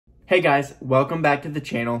Hey guys, welcome back to the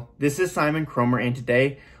channel. This is Simon Cromer and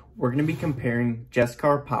today we're going to be comparing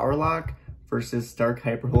Jescar Powerlock versus Starke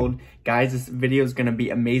Hyper Hold. Guys, this video is going to be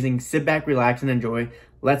amazing. Sit back, relax, and enjoy.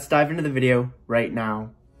 Let's dive into the video right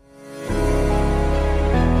now.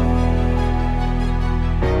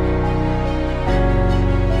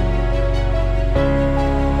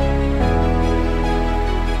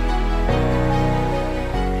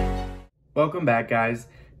 Welcome back, guys.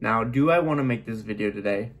 Now, do I want to make this video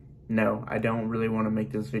today? No, I don't really want to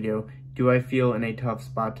make this video. Do I feel in a tough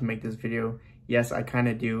spot to make this video? Yes, I kind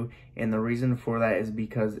of do. And the reason for that is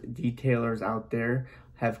because detailers out there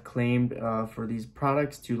have claimed for these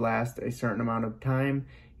products to last a certain amount of time,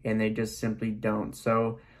 and they just simply don't.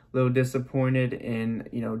 So a little disappointed in,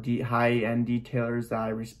 high-end detailers that I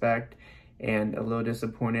respect, and a little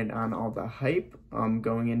disappointed on all the hype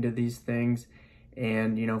going into these things.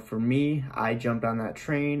 And, for me, I jumped on that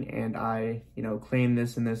train and I, claimed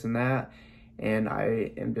this and this and that. And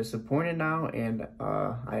I am disappointed now. And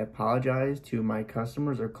I apologize to my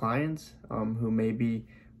customers or clients who maybe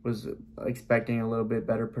was expecting a little bit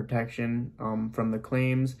better protection from the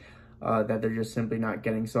claims that they're just simply not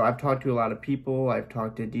getting. So I've talked to a lot of people. I've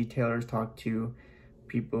talked to detailers, talked to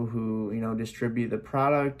people who, distribute the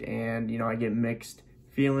product. And, I get mixed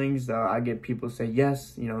feelings. I get people say,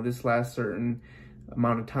 yes, this lasts certain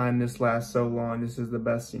amount of time, this lasts so long, this is the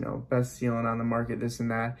best, best sealant on the market, this and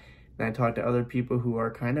that. And I talk to other people who are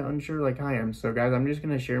kind of unsure like I am. So guys, I'm just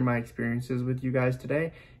going to share my experiences with you guys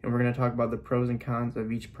today, and we're going to talk about the pros and cons of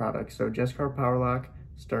each product. So Jescar Powerlock,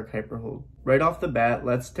 Starke Hyper Hold. Right off the bat,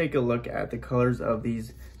 let's take a look at the colors of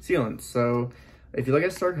these sealants. So if you look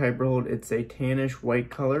at Starke Hyper Hold, it's a tannish white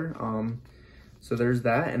color. So there's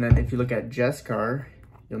that. And then if you look at Jescar,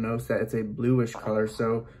 you'll notice that it's a bluish color.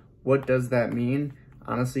 So what does that mean?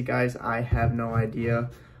 Honestly, guys, I have no idea.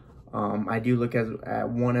 I do look at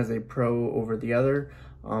one as a pro over the other,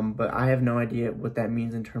 but I have no idea what that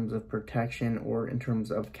means in terms of protection or in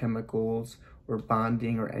terms of chemicals or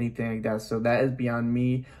bonding or anything like that. So that is beyond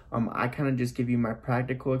me. I kind of just give you my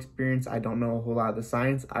practical experience. I don't know a whole lot of the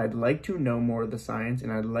science. I'd like to know more of the science,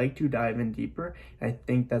 and I'd like to dive in deeper. I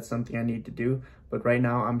think that's something I need to do. But right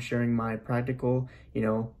now I'm sharing my practical,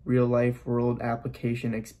 real life world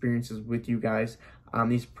application experiences with you guys on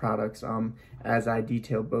these products as I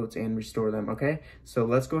detail boats and restore them, okay? So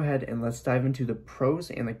let's go ahead and let's dive into the pros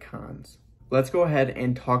and the cons. Let's go ahead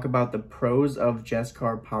and talk about the pros of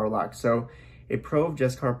Jescar Powerlock. So a pro of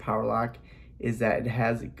Jescar Powerlock is that it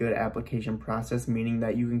has a good application process, meaning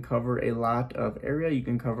that you can cover a lot of area, you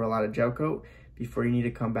can cover a lot of gel coat before you need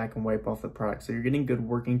to come back and wipe off the product. So you're getting good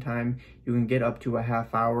working time. You can get up to a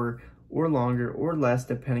half hour or longer or less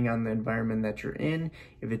depending on the environment that you're in.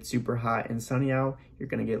 If it's super hot and sunny out, you're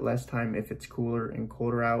gonna get less time. If it's cooler and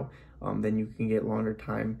colder out, then you can get longer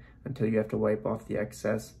time until you have to wipe off the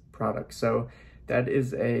excess product. So that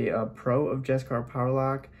is a pro of Jescar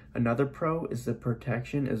Powerlock. Another pro is the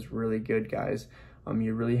protection is really good, guys.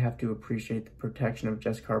 You really have to appreciate the protection of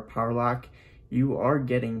Jescar Powerlock. You are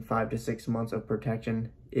getting 5 to 6 months of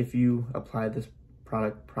protection if you apply this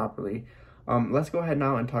product properly. Let's go ahead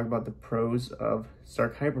now and talk about the pros of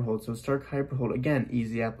Starke Hyper Hold. So Starke Hyper Hold, again,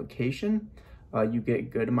 easy application. You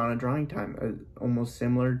get good amount of drying time, almost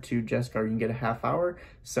similar to Jescar. You can get a half hour,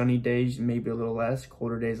 sunny days, maybe a little less,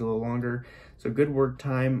 colder days, a little longer. So good work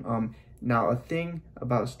time. Now, a thing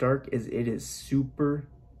about Starke is it is super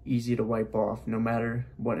easy to wipe off no matter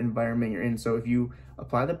what environment you're in. So if you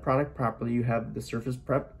apply the product properly, you have the surface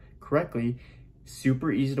prep correctly,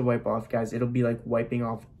 super easy to wipe off, guys. It'll be like wiping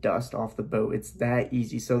off dust off the boat. It's that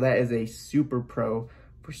easy. So that is a super pro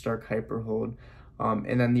for Starke Hyper Hold.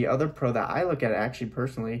 And then the other pro that I look at actually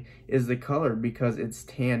personally is the color, because it's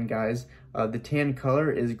tan, guys. The tan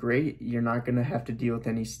color is great. You're not going to have to deal with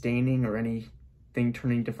any staining or anything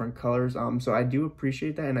turning different colors. So I do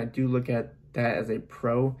appreciate that, and I do look at that as a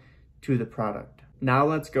pro to the product. Now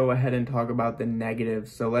let's go ahead and talk about the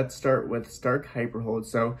negatives. So let's start with Starke Hyper Hold.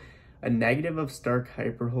 So a negative of Starke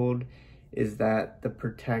Hyper Hold is that the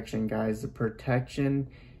protection, guys, the protection,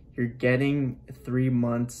 you're getting 3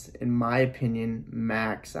 months, in my opinion,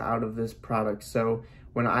 max out of this product. So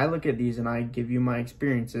when I look at these and I give you my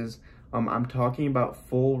experiences, I'm talking about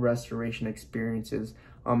full restoration experiences.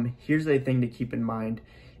 Here's a thing to keep in mind.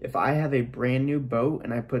 If I have a brand new boat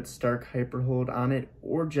and I put Starke Hyper Hold on it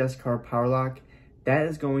or Jescar Powerlock, that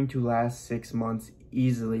is going to last 6 months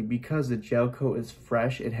easily because the gel coat is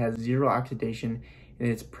fresh, it has zero oxidation, and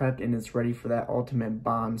it's prepped and it's ready for that ultimate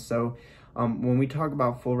bond. So when we talk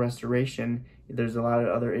about full restoration, there's a lot of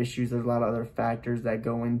other issues, there's a lot of other factors that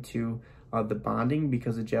go into the bonding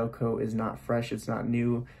because the gel coat is not fresh, it's not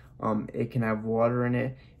new. It can have water in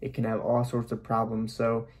it. It can have all sorts of problems.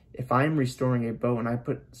 So if I'm restoring a boat and I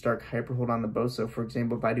put Starke Hyper Hold on the boat, so for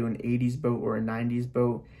example, if I do an 80s boat or a 90s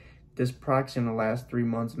boat, this product's gonna last 3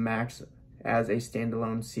 months max as a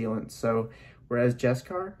standalone sealant. So whereas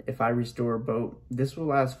Jescar, if I restore a boat, this will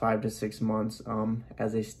last 5 to 6 months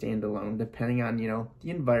as a standalone, depending on, the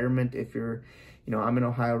environment. If you're, I'm in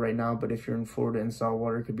Ohio right now, but if you're in Florida and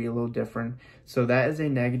saltwater, it could be a little different. So that is a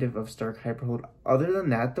negative of Starke Hyper Hold. Other than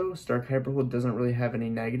that though, Starke Hyper Hold doesn't really have any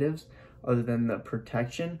negatives other than the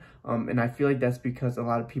protection. And I feel like that's because a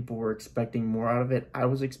lot of people were expecting more out of it. I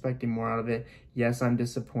was expecting more out of it. Yes, I'm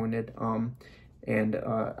disappointed. And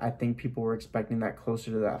I think people were expecting that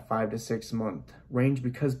closer to that 5 to 6 month range,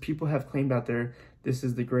 because people have claimed out there this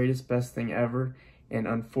is the greatest, best thing ever. And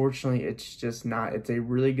unfortunately, it's just not. It's a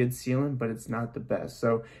really good sealant, but it's not the best.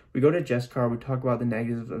 So we go to Jescar. We talk about the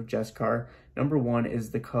negatives of Jescar. Number one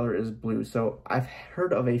is the color is blue. So I've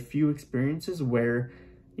heard of a few experiences where,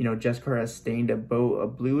 Jescar has stained a boat a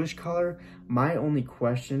bluish color. My only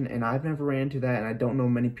question, and I've never ran into that, and I don't know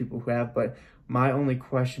many people who have, but my only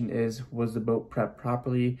question is, was the boat prepped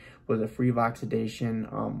properly? Was it free of oxidation?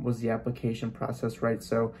 Was the application process right?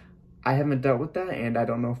 So I haven't dealt with that, and I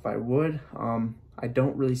don't know if I would. I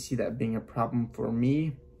don't really see that being a problem for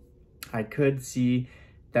me. I could see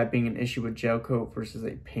that being an issue with gel coat versus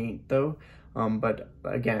a paint though. But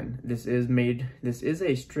again, this is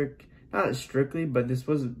a strict, not strictly, but this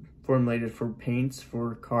was formulated for paints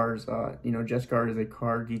for cars. Jescar is a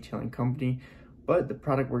car detailing company, but the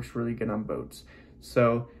product works really good on boats.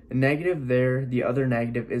 So the negative there, the other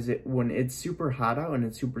negative is when it's super hot out and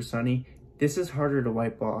it's super sunny, this is harder to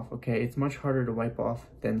wipe off, okay? It's much harder to wipe off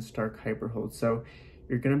than Starke Hyper Hold. So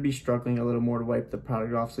you're gonna be struggling a little more to wipe the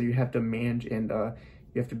product off. So you have to manage, and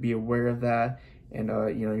you have to be aware of that. And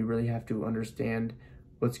you really have to understand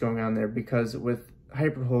what's going on there, because with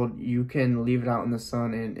Hyper Hold, you can leave it out in the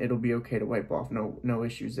sun and it'll be okay to wipe off, no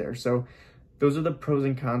issues there. So those are the pros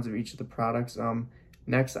and cons of each of the products.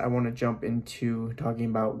 Next, I want to jump into talking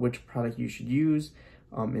about which product you should use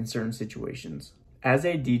in certain situations. As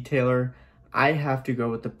a detailer, I have to go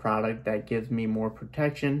with the product that gives me more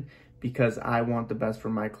protection because I want the best for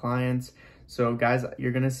my clients. So guys,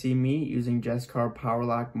 you're gonna see me using Jescar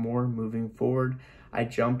Powerlock more moving forward. I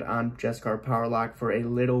jumped on Jescar Powerlock for a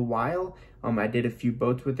little while. I did a few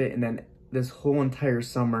boats with it, and then this whole entire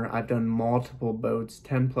summer, I've done multiple boats,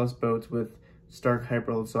 10 plus boats with Starke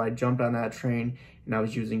Hyper Hold. So I jumped on that train and I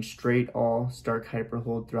was using straight all Starke Hyper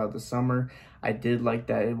Hold throughout the summer. I did like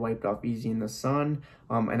that it wiped off easy in the sun,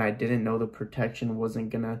 and I didn't know the protection wasn't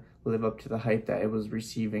gonna live up to the hype that it was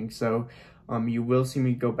receiving. So you will see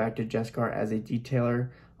me go back to Jescar as a detailer.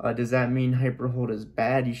 Does that mean Hyper Hold is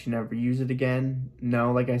bad? You should never use it again?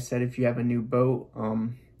 No, like I said, if you have a new boat,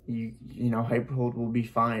 Hyper Hold will be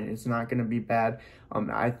fine. It's not gonna be bad.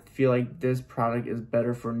 I feel like this product is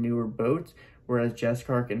better for newer boats, whereas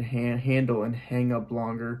Jescar can handle and hang up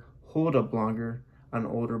longer, hold up longer on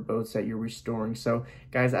older boats that you're restoring. So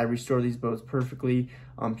guys, I restore these boats perfectly.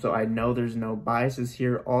 So I know there's no biases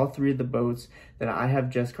here. All three of the boats that I have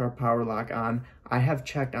Jescar Powerlock on, I have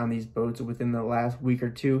checked on these boats within the last week or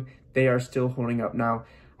two. They are still holding up. Now,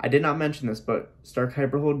 I did not mention this, but Starke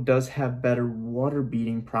Hyper Hold does have better water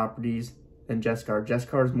beading properties than Jescar.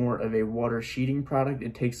 Jescar is more of a water sheeting product.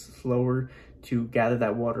 It takes slower to gather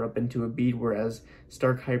that water up into a bead, whereas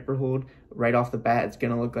Starke Hyper Hold, right off the bat, it's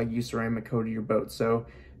gonna look like you ceramic coated your boat. So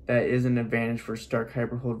that is an advantage for Starke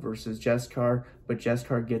Hyper Hold versus Jescar, but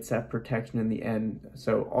Jescar gets that protection in the end.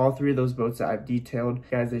 So all three of those boats that I've detailed,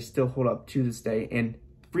 guys, they still hold up to this day and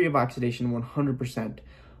free of oxidation 100%.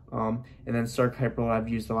 And then Starke Hyper Hold I've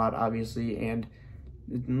used a lot, obviously, and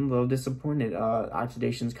I'm a little disappointed.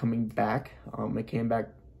 Oxidation's coming back. It came back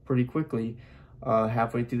pretty quickly.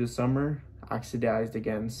 Halfway through the summer, oxidized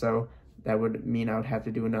again. So that would mean I would have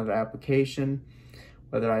to do another application.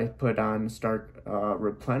 Whether I put on Starke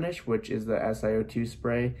Replenish, which is the SiO2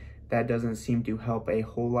 spray, that doesn't seem to help a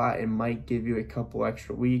whole lot. It might give you a couple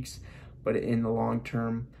extra weeks, but in the long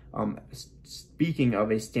term, speaking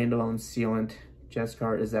of a standalone sealant,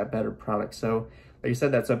 Jescar is that better product. So like I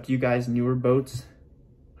said, that's up to you guys. Newer boats,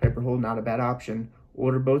 Hyper Hold, not a bad option.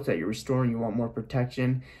 Older boats that you're restoring, you want more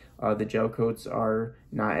protection. The gel coats are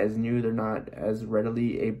not as new. They're not as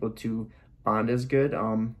readily able to bond as good.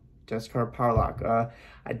 Jescar Powerlock.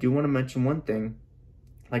 I do want to mention one thing.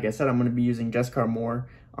 Like I said, I'm going to be using Jescar more.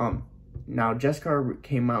 Now, Jescar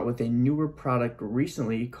came out with a newer product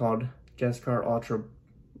recently called Jescar Ultra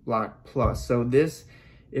Lock Plus. So this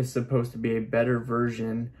is supposed to be a better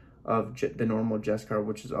version of the normal Jescar,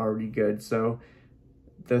 which is already good. So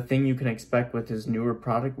the thing you can expect with his newer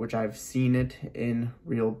product, which I've seen it in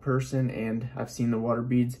real person and I've seen the water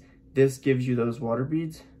beads, this gives you those water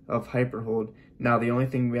beads of Hyper Hold. Now, the only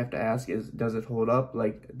thing we have to ask is, does it hold up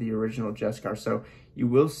like the original Jescar? So you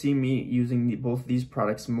will see me using both these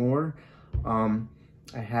products more.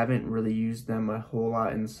 I haven't really used them a whole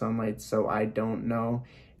lot in sunlight, so I don't know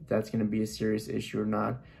if that's going to be a serious issue or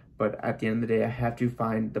not. But at the end of the day, I have to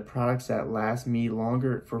find the products that last me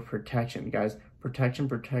longer for protection, guys. Protection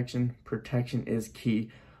is key.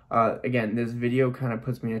 Again, this video kind of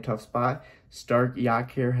puts me in a tough spot. Starke Yacht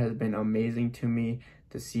Care has been amazing to me.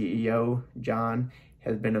 The CEO, John,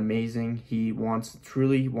 has been amazing. He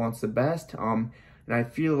truly wants the best. And I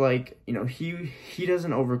feel like, you know, he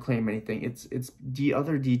doesn't overclaim anything. It's the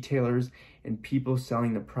other detailers and people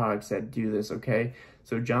selling the products that do this, okay?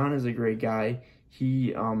 So John is a great guy.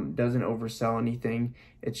 He doesn't oversell anything.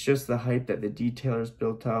 It's just the hype that the detailers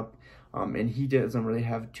built up. And he doesn't really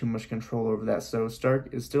have too much control over that. So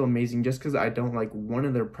Starke is still amazing. Just because I don't like one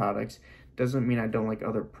of their products doesn't mean I don't like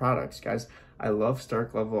other products, guys. I love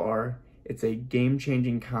Starke Level R. It's a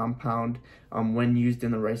game-changing compound when used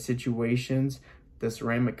in the right situations. The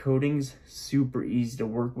ceramic coatings, super easy to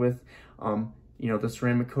work with. You know, the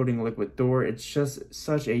ceramic coating liquid door, it's just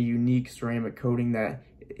such a unique ceramic coating that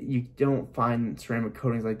you don't find ceramic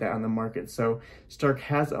coatings like that on the market. So Starke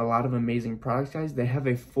has a lot of amazing products, guys. They have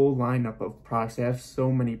a full lineup of products. They have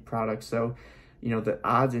so many products. So, you know, the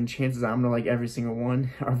odds and chances I'm gonna like every single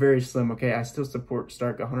one are very slim, okay? I still support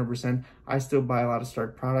Starke 100%. I still buy a lot of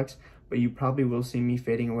Starke products, but you probably will see me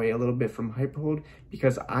fading away a little bit from Hyper Hold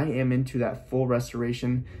because I am into that full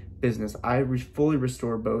restoration business. I fully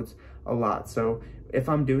restore boats a lot. So if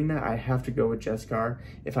I'm doing that, I have to go with Jescar.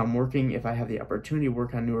 If I have the opportunity to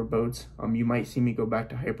work on newer boats, you might see me go back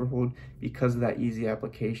to Hyper Hold because of that easy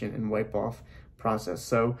application and wipe off process.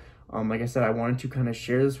 So like I said, I wanted to kind of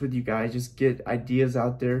share this with you guys, just get ideas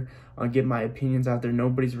out there, get my opinions out there.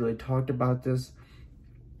 Nobody's really talked about this.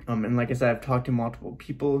 And like I said, I've talked to multiple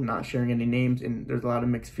people, not sharing any names, and there's a lot of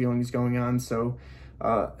mixed feelings going on. So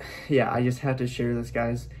yeah, I just had to share this,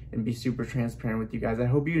 guys, and be super transparent with you guys. I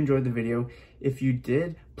hope you enjoyed the video. If you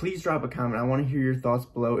did, please drop a comment. I want to hear your thoughts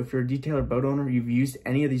below. If you're a detailer boat owner, you've used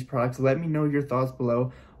any of these products, let me know your thoughts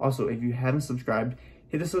below. Also, if you haven't subscribed,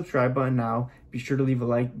 hit the subscribe button now. Be sure to leave a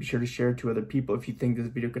like. Be sure to share it to other people if you think this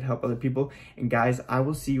video could help other people. And guys, I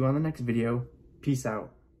will see you on the next video. Peace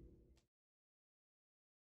out.